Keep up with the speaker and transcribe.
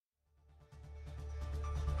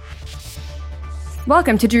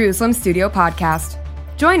Welcome to Jerusalem Studio Podcast.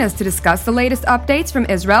 Join us to discuss the latest updates from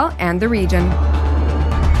Israel and the region.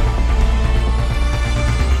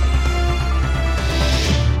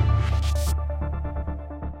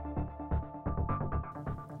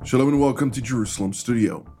 Shalom and welcome to Jerusalem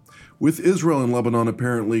Studio. With Israel and Lebanon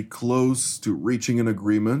apparently close to reaching an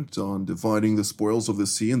agreement on dividing the spoils of the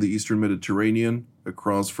sea in the eastern Mediterranean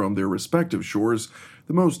across from their respective shores,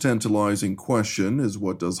 the most tantalizing question is,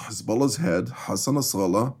 what does Hezbollah's head, Hassan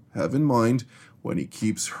Nasrallah, have in mind when he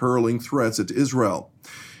keeps hurling threats at Israel?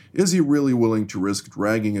 Is he really willing to risk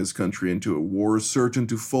dragging his country into a war certain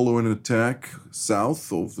to follow an attack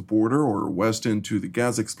south of the border or west into the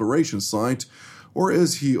Gaza exploration site? Or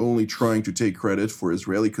is he only trying to take credit for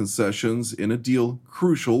Israeli concessions in a deal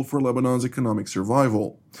crucial for Lebanon's economic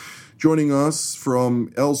survival? Joining us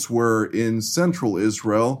from elsewhere in central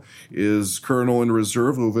Israel is Colonel in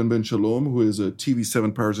Reserve Reuven Ben Shalom, who is a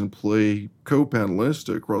TV7 Powers in Play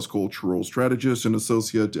co-panelist, a cross-cultural strategist, and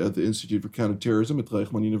associate at the Institute for Counterterrorism at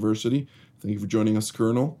Reichman University. Thank you for joining us,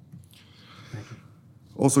 Colonel. Thank you.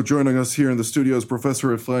 Also joining us here in the studio is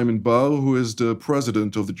Professor Ephraim Inbar, who is the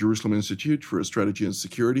president of the Jerusalem Institute for Strategy and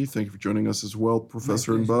Security. Thank you for joining us as well,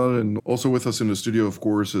 Professor Inbar. And also with us in the studio, of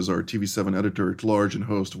course, is our TV7 editor-at-large and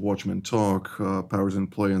host of Watchmen Talk, Powers in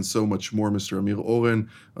Play, and so much more, Mr. Amir Oren.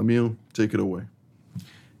 Amir, take it away.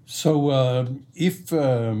 So if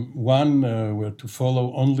one were to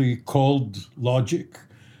follow only cold logic,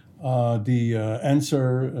 the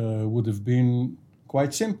answer would have been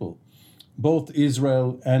quite simple. Both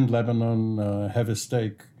Israel and Lebanon have a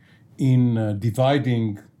stake in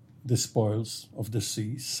dividing the spoils of the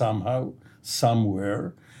sea somehow,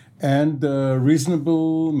 somewhere. And a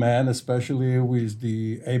reasonable man, especially with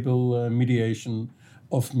the able mediation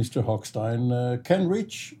of Mr. Hochstein, can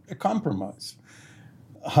reach a compromise.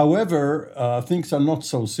 However, things are not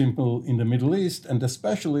so simple in the Middle East, and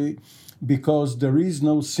especially because there is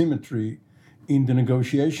no symmetry in the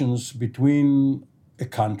negotiations between a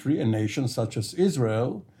country, a nation such as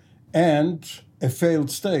Israel, and a failed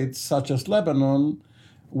state such as Lebanon,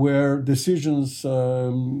 where decisions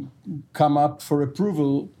come up for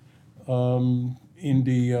approval in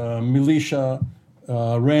the militia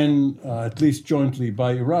ran, at least jointly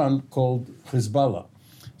by Iran, called Hezbollah.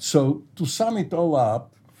 So to sum it all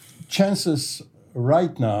up, chances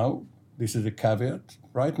right now, this is a caveat,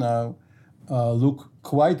 right now look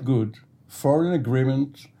quite good for an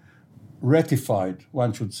agreement ratified,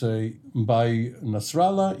 one should say, by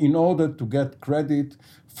Nasrallah in order to get credit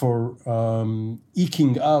for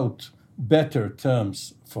eking out better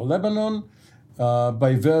terms for Lebanon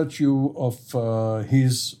by virtue of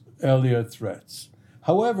his earlier threats.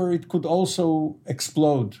 However, it could also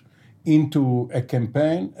explode into a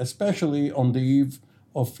campaign, especially on the eve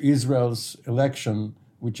of Israel's election,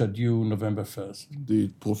 which are due November 1st.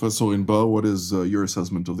 Indeed. Professor Inbar, what is your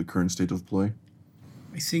assessment of the current state of play?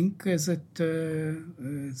 I think that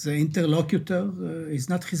the interlocutor is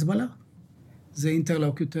not Hezbollah. The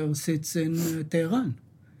interlocutor sits in Tehran.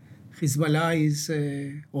 Hezbollah is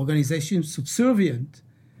an organization subservient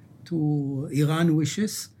to Iran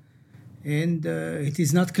wishes, and it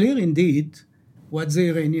is not clear indeed what the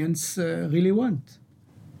Iranians really want.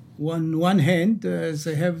 On one hand,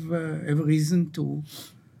 they have every reason to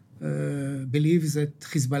believe that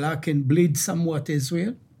Hezbollah can bleed somewhat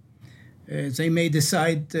Israel. They may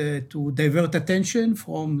decide to divert attention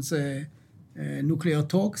from the nuclear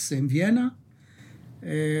talks in Vienna.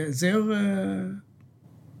 They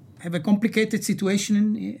have a complicated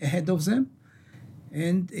situation ahead of them.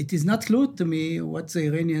 And it is not clear to me what the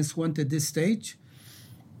Iranians want at this stage.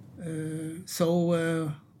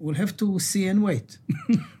 So we'll have to see and wait.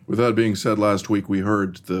 With that being said, last week we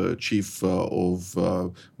heard the chief of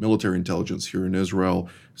military intelligence here in Israel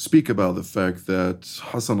speak about the fact that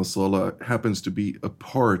Hassan Nasrallah happens to be a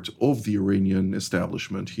part of the Iranian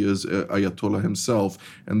establishment. He is Ayatollah himself,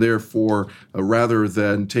 and therefore, rather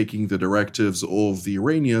than taking the directives of the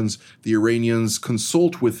Iranians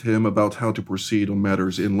consult with him about how to proceed on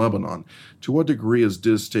matters in Lebanon. To what degree is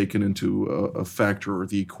this taken into a factor or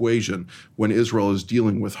the equation when Israel is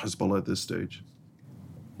dealing with Hezbollah at this stage?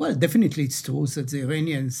 Well, definitely it's true that the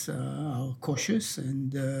Iranians are cautious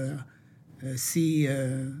and see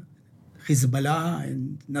Hezbollah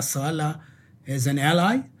and Nasrallah as an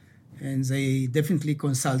ally, and they definitely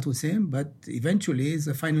consult with him, but eventually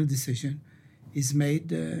the final decision is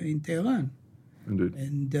made in Tehran. Indeed.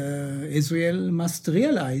 And Israel must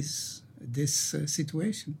realize this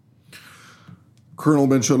situation. Colonel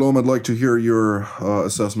Ben Shalom, I'd like to hear your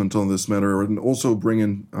assessment on this matter and also bring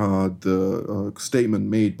in the statement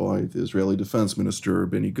made by the Israeli Defense Minister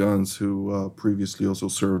Benny Gantz, who previously also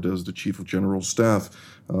served as the Chief of General Staff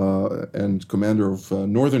and Commander of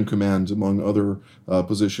Northern Command, among other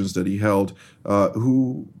positions that he held,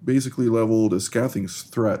 who basically leveled a scathing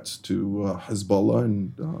threat to Hezbollah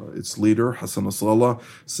and its leader, Hassan Nasrallah,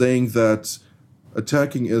 saying that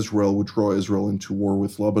attacking Israel would draw Israel into war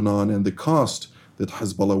with Lebanon, and the cost that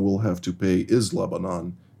Hezbollah will have to pay is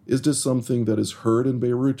Lebanon. Is this something that is heard in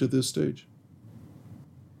Beirut at this stage?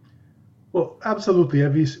 Well, absolutely.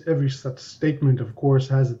 Every such statement, of course,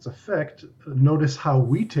 has its effect. Notice how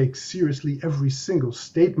we take seriously every single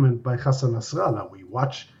statement by Hassan Nasrallah. We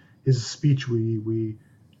watch his speech, we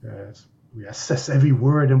assess every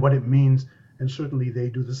word and what it means, and certainly they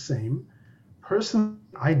do the same. Personally,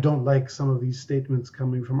 I don't like some of these statements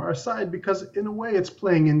coming from our side because, in a way, it's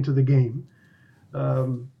playing into the game.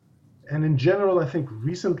 And in general, I think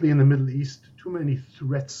recently in the Middle East, too many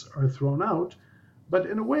threats are thrown out. But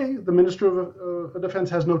in a way, the Minister of Defense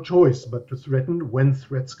has no choice but to threaten when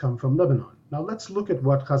threats come from Lebanon. Now let's look at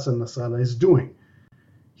what Hassan Nasrallah is doing.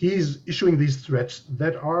 He's issuing these threats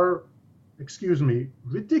that are,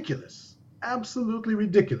 ridiculous, absolutely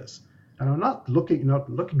ridiculous. And I'm not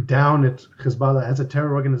looking down at Hezbollah as a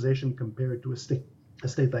terror organization compared to a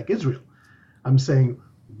state like Israel. I'm saying,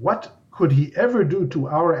 what could he ever do to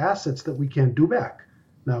our assets that we can't do back?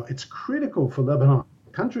 Now, it's critical for Lebanon,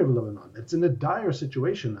 the country of Lebanon, that's in a dire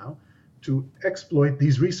situation now, to exploit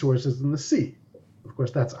these resources in the sea. Of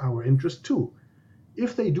course, that's our interest too.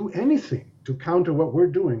 If they do anything to counter what we're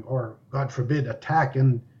doing, or, God forbid, attack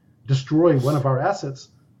and destroy one of our assets,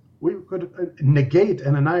 we could negate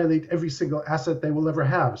and annihilate every single asset they will ever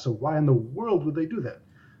have. So why in the world would they do that?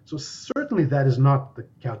 So certainly that is not the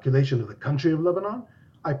calculation of the country of Lebanon.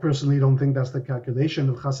 I personally don't think that's the calculation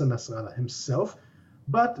of Hassan Nasrallah himself,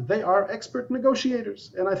 but they are expert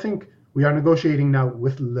negotiators. And I think we are negotiating now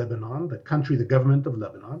with Lebanon, the country, the government of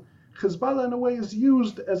Lebanon. Hezbollah, in a way, is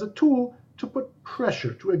used as a tool to put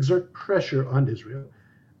pressure, to exert pressure on Israel.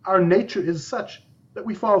 Our nature is such that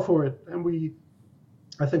we fall for it. And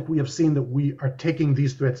I think we have seen that we are taking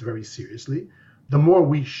these threats very seriously. The more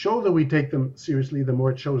we show that we take them seriously, the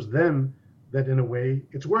more it shows them that, in a way,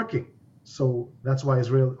 it's working. So that's why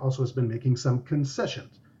Israel also has been making some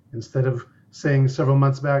concessions. Instead of saying several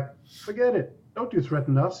months back, forget it, don't you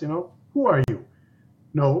threaten us, who are you?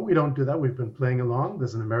 No, we don't do that. We've been playing along.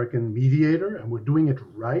 There's an American mediator, and we're doing it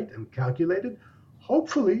right and calculated.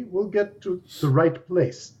 Hopefully, we'll get to the right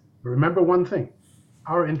place. But remember one thing,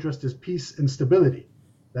 our interest is peace and stability.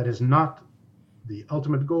 That is not the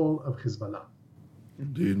ultimate goal of Hezbollah.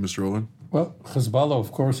 Indeed, Mr. Owen. Well, Hezbollah,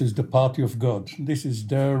 of course, is the party of God. This is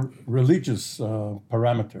their religious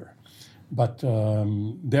parameter. But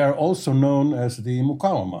they are also known as the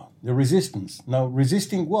Muqawama, the resistance. Now,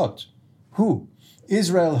 resisting what? Who?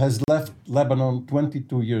 Israel has left Lebanon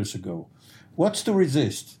 22 years ago. What's to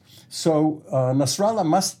resist? So Nasrallah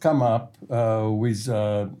must come up with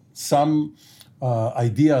some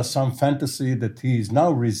idea, some fantasy that he is now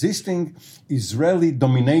resisting Israeli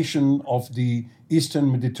domination of the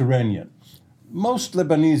Eastern Mediterranean. Most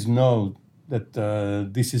Lebanese know that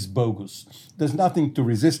this is bogus. There's nothing to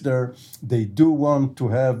resist there. They do want to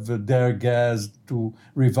have their gas to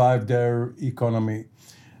revive their economy.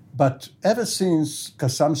 But ever since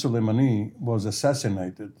Qassam Soleimani was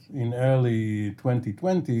assassinated in early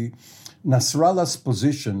 2020, Nasrallah's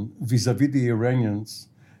position vis-à-vis the Iranians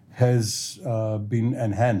has been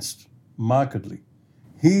enhanced markedly.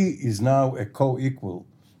 He is now a co-equal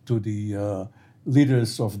to the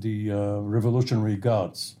leaders of the Revolutionary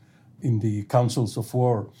Guards in the councils of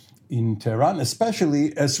war in Tehran,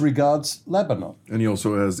 especially as regards Lebanon. And he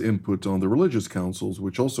also has input on the religious councils,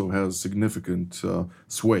 which also has significant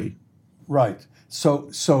sway. Right. So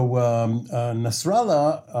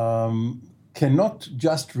Nasrallah cannot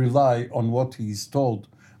just rely on what he's told,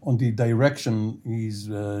 on the direction he's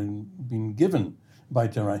been given by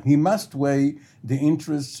Tehran. He must weigh the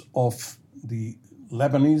interests of the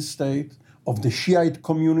Lebanese state, of the Shiite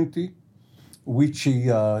community, which he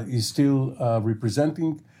is still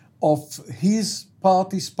representing, of his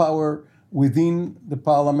party's power within the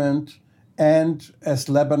parliament, and as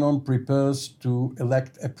Lebanon prepares to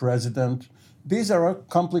elect a president. These are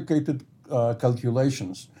complicated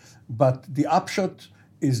calculations, but the upshot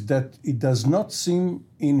is that it does not seem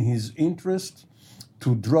in his interest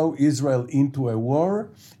to draw Israel into a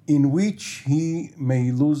war in which he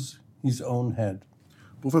may lose his own head.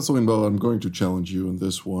 Professor Inbal, I'm going to challenge you in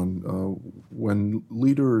this one. When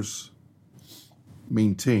leaders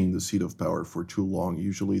maintain the seat of power for too long,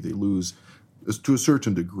 usually they lose to a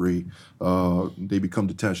certain degree, they become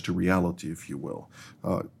detached to reality, if you will.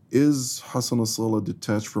 Is Hassan Nasrallah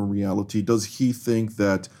detached from reality? Does he think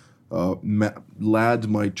that LAD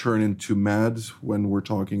might turn into MAD when we're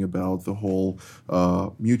talking about the whole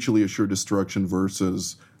mutually assured destruction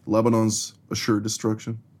versus Lebanon's assured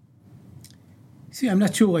destruction? See, I'm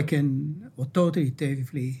not sure I can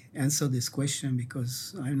authoritatively answer this question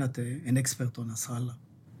because I'm not an expert on Nasrallah.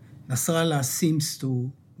 Nasrallah seems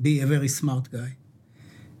to be a very smart guy.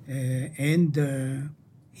 And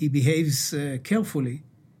he behaves carefully.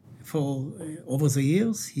 For over the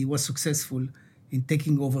years, he was successful in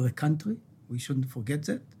taking over a country. We shouldn't forget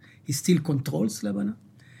that. He still controls Lebanon.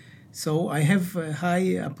 So I have a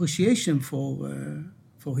high appreciation for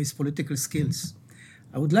his political skills.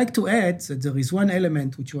 I would like to add that there is one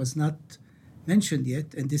element which was not mentioned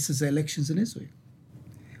yet, and this is the elections in Israel.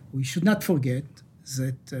 We should not forget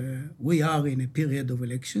that we are in a period of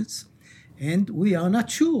elections, and we are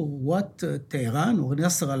not sure what Tehran or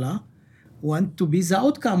Nasrallah want to be the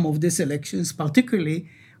outcome of these elections, particularly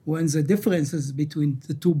when the differences between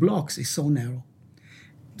the two blocs is so narrow.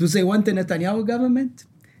 Do they want a Netanyahu government?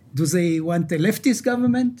 Do they want a leftist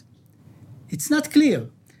government? It's not clear.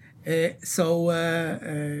 So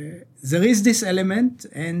there is this element,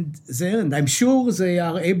 and I'm sure they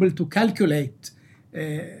are able to calculate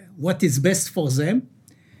what is best for them.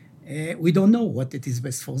 We don't know what it is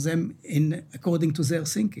best for them according to their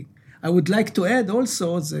thinking. I would like to add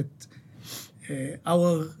also that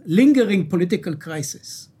our lingering political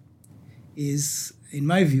crisis is, in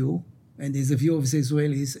my view, and is the view of the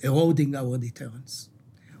Israelis, eroding our deterrence.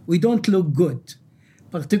 We don't look good,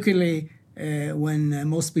 particularly when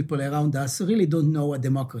most people around us really don't know what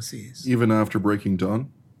democracy is. Even after Breaking Dawn?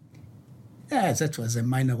 Yeah, that was a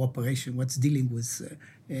minor operation. What's dealing with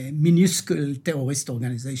a minuscule terrorist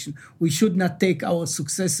organization. We should not take our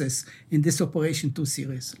successes in this operation too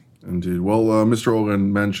seriously. Indeed. Well, Mr.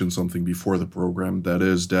 Oren mentioned something before the program, that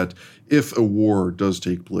is that if a war does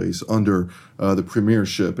take place under the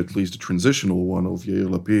premiership, at least a transitional one, of Yair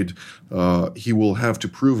Lapid, he will have to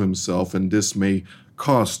prove himself, and this may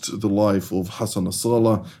cost the life of Hassan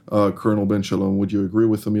Nasrallah. Colonel Ben Shalom, would you agree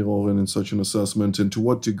with Amir Oren in such an assessment? And to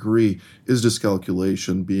what degree is this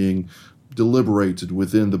calculation being deliberated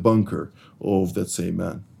within the bunker of that same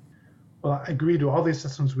man? Well, I agree to all the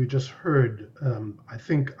assessments we just heard. I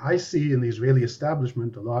think I see in the Israeli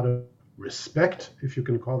establishment a lot of respect, if you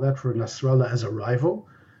can call that, for Nasrallah as a rival.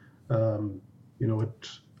 On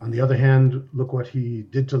the other hand, look what he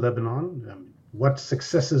did to Lebanon. What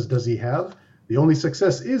successes does he have? The only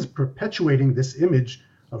success is perpetuating this image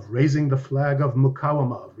of raising the flag of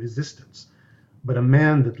Mukawama, of resistance. But a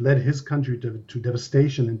man that led his country to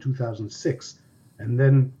devastation in 2006 and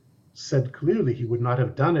then said clearly he would not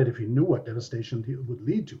have done it if he knew what devastation it would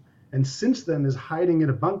lead to. And since then is hiding in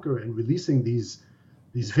a bunker and releasing these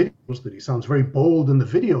videos that he sounds very bold in the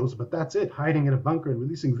videos, but that's it, hiding in a bunker and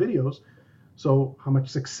releasing videos. So how much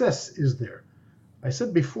success is there? I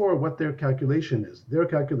said before what their calculation is. Their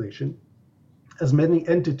calculation, as many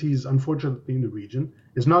entities, unfortunately, in the region,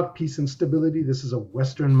 is not peace and stability. This is a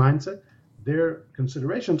Western mindset. Their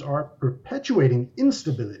considerations are perpetuating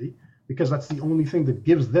instability because that's the only thing that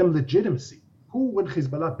gives them legitimacy. Who would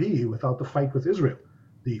Hezbollah be without the fight with Israel,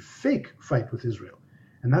 the fake fight with Israel?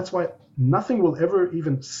 And that's why nothing will ever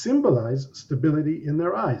even symbolize stability in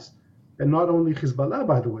their eyes. And not only Hezbollah,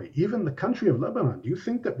 by the way, even the country of Lebanon. Do you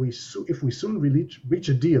think that if we soon reach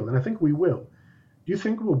a deal, and I think we will, do you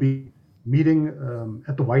think we'll be meeting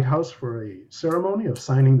at the White House for a ceremony of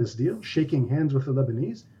signing this deal, shaking hands with the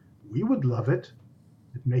Lebanese? We would love it.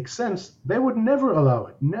 It makes sense. They would never allow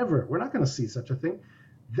it. Never. We're not going to see such a thing.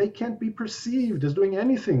 They can't be perceived as doing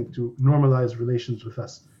anything to normalize relations with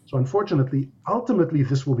us. So unfortunately, ultimately,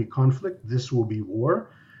 this will be conflict. This will be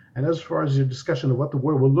war. And as far as your discussion of what the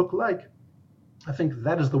war will look like, I think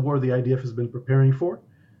that is the war the IDF has been preparing for.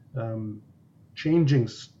 Changing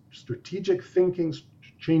strategic thinking,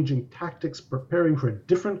 changing tactics, preparing for a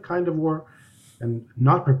different kind of war, and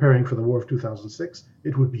not preparing for the war of 2006.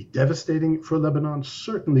 It would be devastating for Lebanon,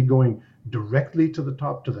 certainly going directly to the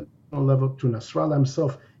top, to the national level, to Nasrallah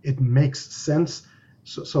himself. It makes sense.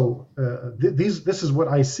 This is what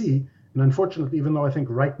I see. And unfortunately, even though I think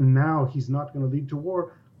right now he's not going to lead to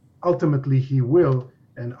war, ultimately he will,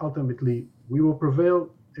 and ultimately we will prevail.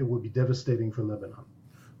 It will be devastating for Lebanon.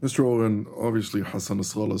 Mr. Oren, obviously Hassan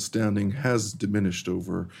Nasrallah's standing has diminished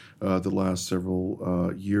over the last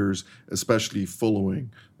several years, especially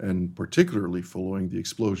following, and particularly following, the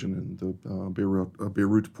explosion in the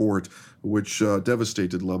Beirut port, which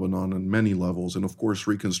devastated Lebanon on many levels. And of course,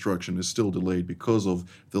 reconstruction is still delayed because of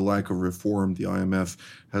the lack of reform. The IMF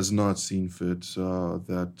has not seen fit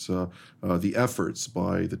that the efforts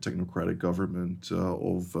by the technocratic government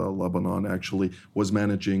of Lebanon actually was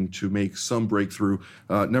managing to make some breakthrough.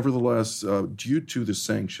 Nevertheless, due to the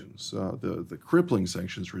sanctions, the crippling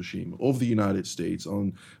sanctions regime of the United States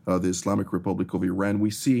on the Islamic Republic of Iran, we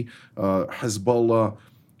see Hezbollah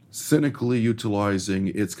cynically utilizing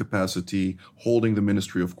its capacity, holding the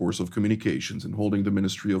Ministry, of course, of Communications and holding the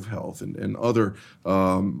Ministry of Health and other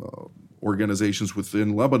organizations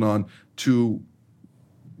within Lebanon to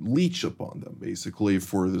leech upon them, basically,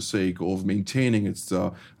 for the sake of maintaining its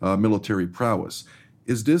military prowess.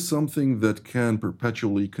 Is this something that can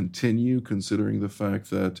perpetually continue, considering the fact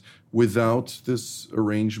that without this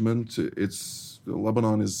arrangement,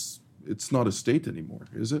 Lebanon it's not a state anymore,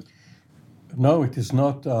 is it? No, it is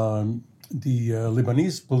not. The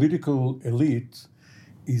Lebanese political elite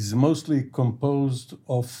is mostly composed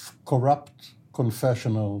of corrupt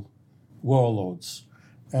confessional warlords.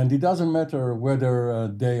 And it doesn't matter whether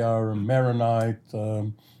they are Maronite,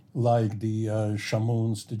 like the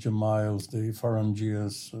Shamoons, the Jamils, the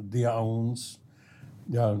Farangias, the Aouns.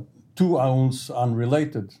 There are two Aouns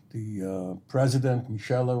unrelated, the president,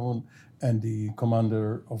 Michel Aoun, and the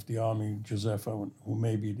commander of the army, Joseph Aoun, who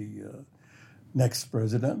may be the next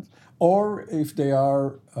president. Or if they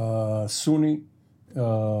are Sunni,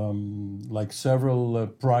 like several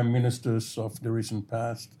prime ministers of the recent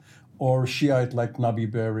past, or Shiite like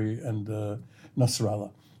Nabi Berri and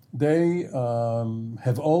Nasrallah. They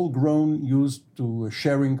have all grown used to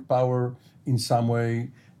sharing power in some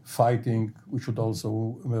way, fighting. We should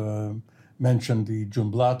also mention the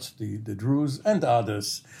Jumblat, the Druze, and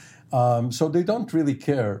others. So they don't really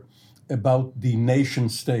care about the nation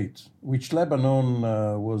state, which Lebanon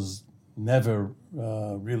was never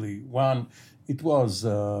really one. It was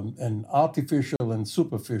an artificial and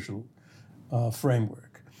superficial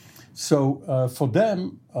framework. So for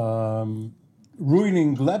them,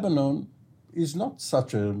 ruining Lebanon is not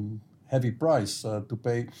such a heavy price to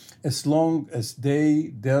pay, as long as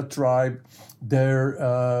their tribe,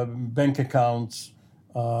 their bank accounts,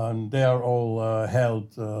 they are all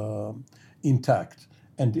held intact.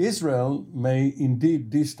 And Israel may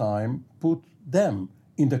indeed this time put them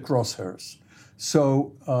in the crosshairs.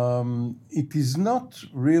 So it is not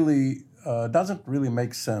really, doesn't really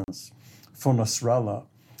make sense for Nasrallah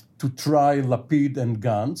to try Lapid and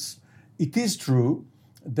Gantz. It is true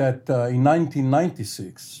that in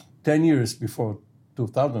 1996, 10 years before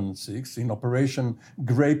 2006, in Operation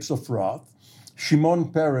Grapes of Wrath,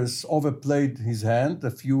 Shimon Peres overplayed his hand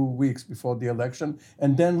a few weeks before the election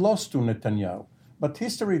and then lost to Netanyahu. But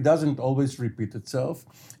history doesn't always repeat itself,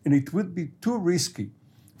 and it would be too risky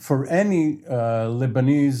for any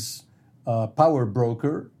Lebanese power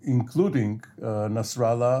broker, including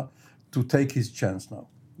Nasrallah, to take his chance now.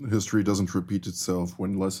 History doesn't repeat itself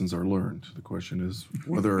when lessons are learned. The question is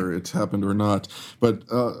whether it's happened or not. But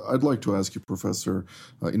I'd like to ask you, Professor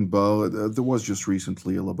Inbal, there was just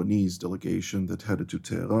recently a Lebanese delegation that headed to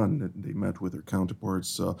Tehran. They met with their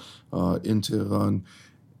counterparts in Tehran.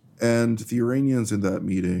 And the Iranians in that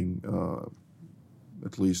meeting,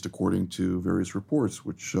 at least according to various reports,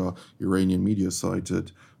 which Iranian media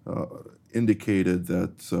cited, indicated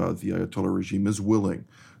that the Ayatollah regime is willing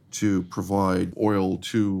to provide oil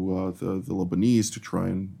to the Lebanese to try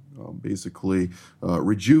and basically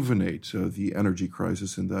rejuvenate the energy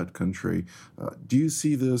crisis in that country. Do you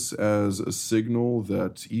see this as a signal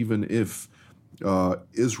that even if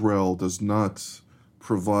Israel does not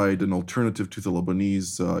provide an alternative to the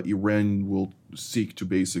Lebanese, Iran will seek to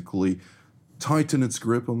basically tighten its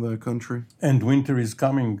grip on that country? And winter is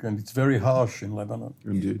coming, and it's very harsh in Lebanon.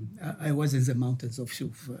 Indeed. I was in the mountains of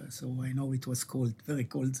Shuf, so I know it was cold, very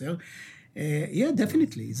cold there. Yeah,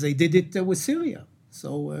 definitely. They did it with Syria.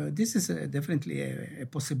 So this is definitely a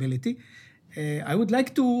possibility. I would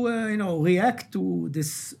like to, react to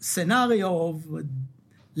this scenario of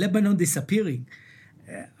Lebanon disappearing.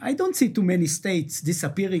 I don't see too many states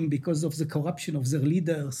disappearing because of the corruption of their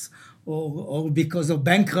leaders or because of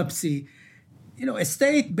bankruptcy. A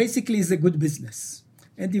state basically is a good business.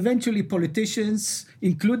 And eventually politicians,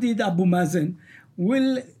 including Abu Mazen,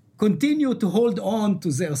 will continue to hold on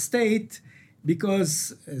to their state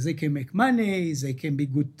because they can make money, they can be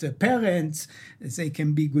good parents, they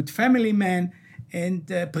can be good family men.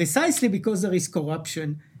 And precisely because there is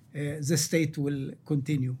corruption, the state will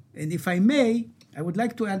continue. And if I may, I would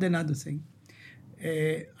like to add another thing.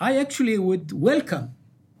 I actually would welcome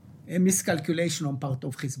a miscalculation on part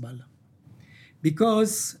of Hezbollah,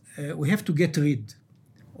 because we have to get rid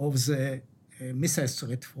of the missile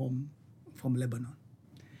threat from Lebanon.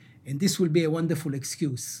 And this will be a wonderful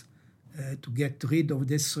excuse to get rid of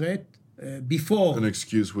this threat before. An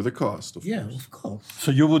excuse with a cost, of course. Yeah, of course.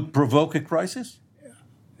 So you would provoke a crisis?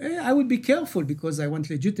 I would be careful because I want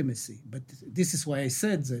legitimacy. But this is why I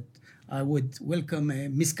said that I would welcome a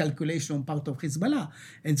miscalculation on part of Hezbollah.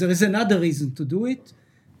 And there is another reason to do it.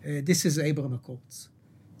 This is the Abraham Accords.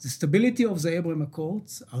 The stability of the Abraham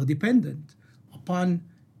Accords are dependent upon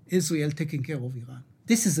Israel taking care of Iran.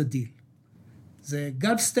 This is a deal. The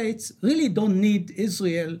Gulf states really don't need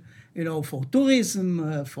Israel, for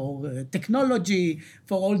tourism, for technology,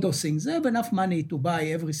 for all those things. They have enough money to buy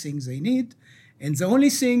everything they need. And the only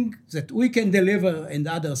thing that we can deliver and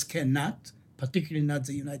others cannot, particularly not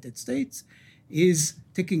the United States, is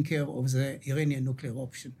taking care of the Iranian nuclear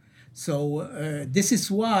option. So this is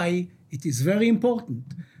why it is very important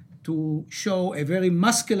to show a very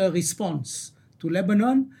muscular response to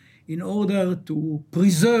Lebanon in order to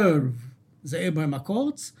preserve the Abraham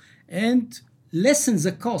Accords and lessen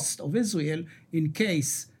the cost of Israel in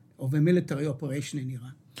case of a military operation in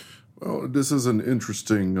Iran. Well, this is an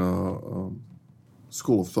interesting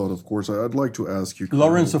school of thought, of course. I'd like to ask you,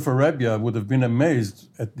 Lawrence of Arabia would have been amazed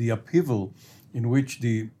at the upheaval in which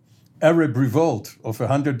the Arab revolt of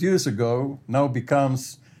 100 years ago now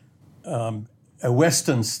becomes a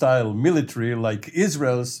Western-style military like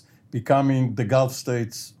Israel's becoming the Gulf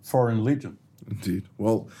states' foreign legion. Indeed.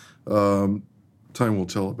 Well, time will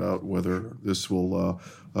tell about whether this will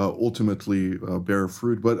ultimately bear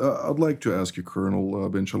fruit. But I'd like to ask you, Colonel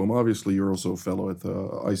Ben Shalom, obviously you're also a fellow at the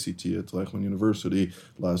ICT at Reichman University.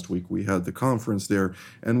 Last week we had the conference there,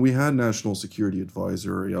 and we had National Security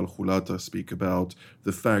Advisor Eyal Hulata speak about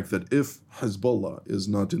the fact that if Hezbollah is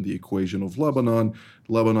not in the equation of Lebanon,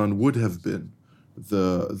 Lebanon would have been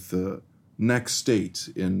the next state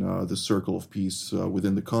in the circle of peace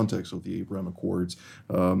within the context of the Abraham Accords.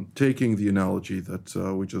 Taking the analogy that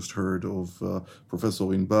we just heard of Professor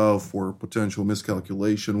Inbal for potential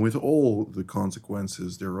miscalculation with all the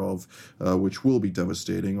consequences thereof, which will be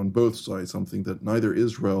devastating on both sides, something that neither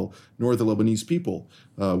Israel nor the Lebanese people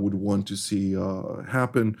would want to see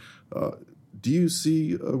happen. Do you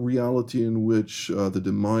see a reality in which the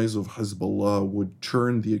demise of Hezbollah would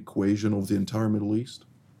turn the equation of the entire Middle East?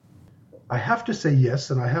 I have to say yes,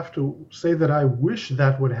 and I have to say that I wish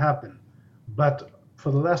that would happen. But for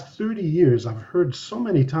the last 30 years, I've heard so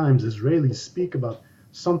many times Israelis speak about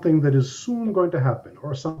something that is soon going to happen,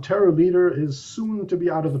 or some terror leader is soon to be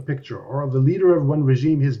out of the picture, or the leader of one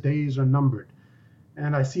regime, his days are numbered.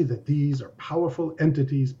 And I see that these are powerful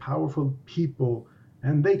entities, powerful people,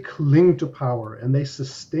 and they cling to power, and they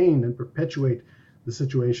sustain and perpetuate the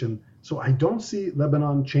situation. So I don't see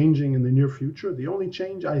Lebanon changing in the near future. The only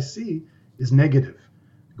change I see is negative.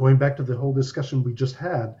 Going back to the whole discussion we just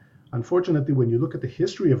had, unfortunately, when you look at the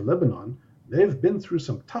history of Lebanon, they've been through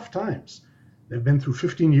some tough times. They've been through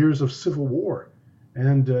 15 years of civil war.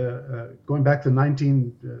 And going back to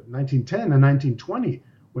 1910 and 1920,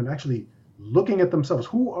 when actually looking at themselves,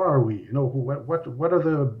 who are we?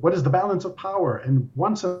 What is the balance of power? And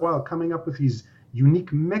once in a while coming up with these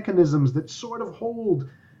unique mechanisms that sort of hold.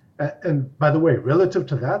 And by the way, relative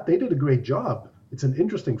to that, they did a great job. It's an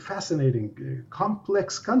interesting, fascinating,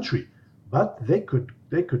 complex country, but they could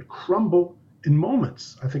crumble in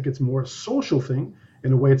moments. I think it's more a social thing.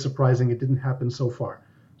 In a way, it's surprising it didn't happen so far.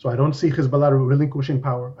 So I don't see Hezbollah relinquishing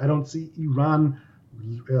power. I don't see Iran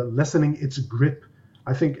lessening its grip.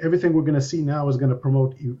 I think everything we're going to see now is going to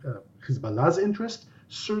promote Hezbollah's interest,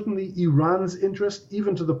 certainly Iran's interest,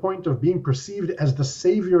 even to the point of being perceived as the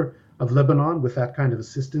savior of Lebanon with that kind of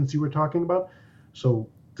assistance you were talking about. So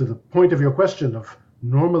to the point of your question of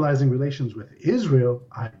normalizing relations with Israel,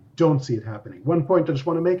 I don't see it happening. One point I just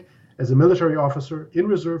want to make, as a military officer in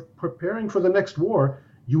reserve preparing for the next war,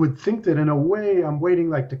 you would think that in a way I'm waiting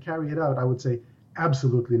to carry it out. I would say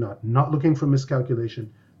absolutely not. Not looking for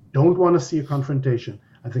miscalculation. Don't want to see a confrontation.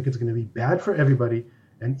 I think it's going to be bad for everybody.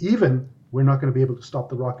 And even we're not going to be able to stop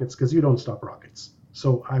the rockets because you don't stop rockets.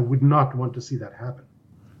 So I would not want to see that happen.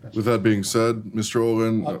 With that being said, Mr.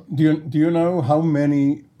 Oren... Do you know how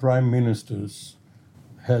many prime ministers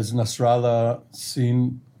has Nasrallah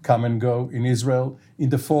seen come and go in Israel in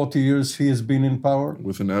the 40 years he has been in power?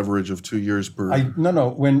 With an average of 2 years per... No.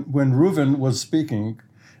 When Reuven was speaking,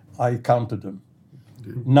 I counted them.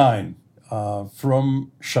 9,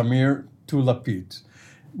 from Shamir to Lapid.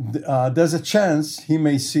 There's a chance he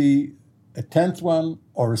may see a 10th one,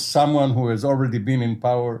 or someone who has already been in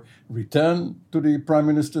power return to the prime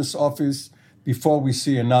minister's office before we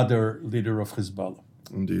see another leader of Hezbollah.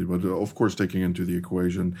 Indeed, but of course, taking into the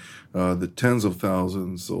equation the tens of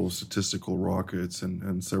thousands of statistical rockets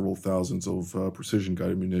and several thousands of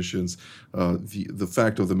precision-guided munitions, the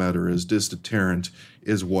fact of the matter is this deterrent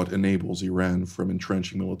is what enables Iran from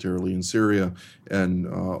entrenching militarily in Syria and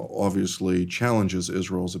obviously challenges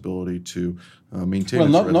Israel's ability to maintain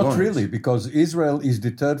its red lines. Not really, because Israel is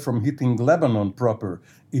deterred from hitting Lebanon proper.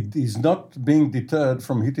 It is not being deterred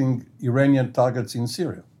from hitting Iranian targets in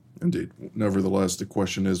Syria. Indeed. Nevertheless, the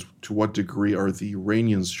question is, to what degree are the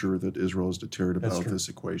Iranians sure that Israel is deterred about this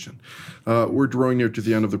equation? We're drawing near to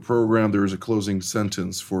the end of the program. There is a closing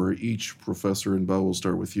sentence for each professor, and Ba, we'll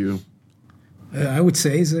start with you. I would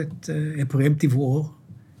say that a preemptive war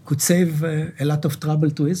could save a lot of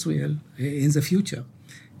trouble to Israel in the future.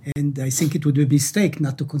 And I think it would be a mistake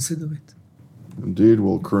not to consider it. Indeed.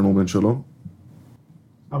 Well, Colonel Ben Shalom?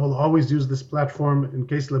 I will always use this platform in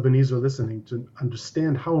case Lebanese are listening to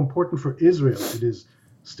understand how important for Israel it is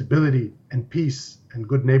stability and peace and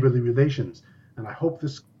good neighborly relations. And I hope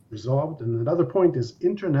this resolved. And another point is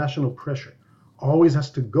international pressure always has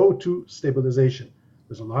to go to stabilization.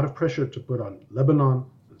 There's a lot of pressure to put on Lebanon,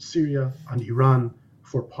 on Syria, on Iran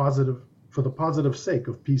for the positive sake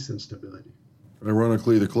of peace and stability.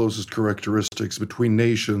 Ironically, the closest characteristics between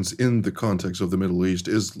nations in the context of the Middle East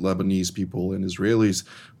is Lebanese people and Israelis,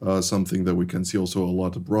 something that we can see also a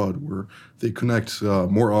lot abroad, where they connect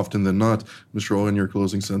more often than not. Mr. Oren, your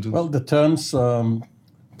closing sentence? Well, the terms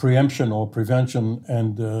preemption or prevention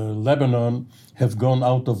and Lebanon have gone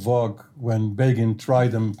out of vogue when Begin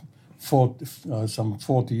tried them some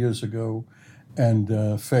 40 years ago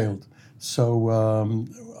and failed. So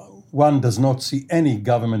one does not see any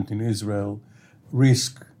government in Israel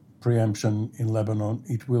risk preemption in Lebanon.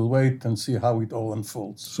 It will wait and see how it all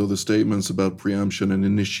unfolds. So the statements about preemption and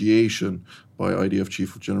initiation by IDF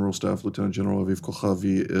Chief of General Staff Lieutenant General Aviv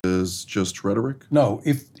Kochavi is just rhetoric? No,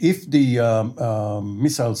 if the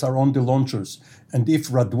missiles are on the launchers and if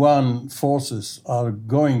Radwan forces are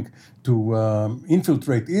going to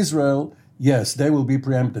infiltrate Israel, yes, they will be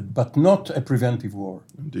preempted, but not a preventive war.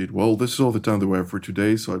 Indeed. Well, this is all the time that we have for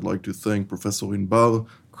today, so I'd like to thank Professor Inbar,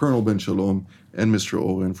 Colonel Ben Shalom, and Mr.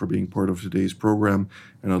 Oren for being part of today's program.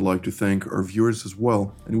 And I'd like to thank our viewers as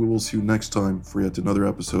well. And we will see you next time for yet another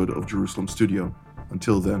episode of Jerusalem Studio.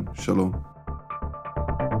 Until then, Shalom.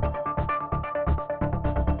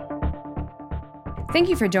 Thank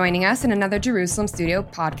you for joining us in another Jerusalem Studio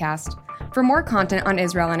podcast. For more content on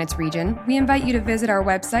Israel and its region, we invite you to visit our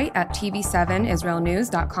website at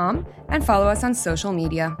tv7israelnews.com and follow us on social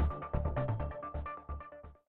media.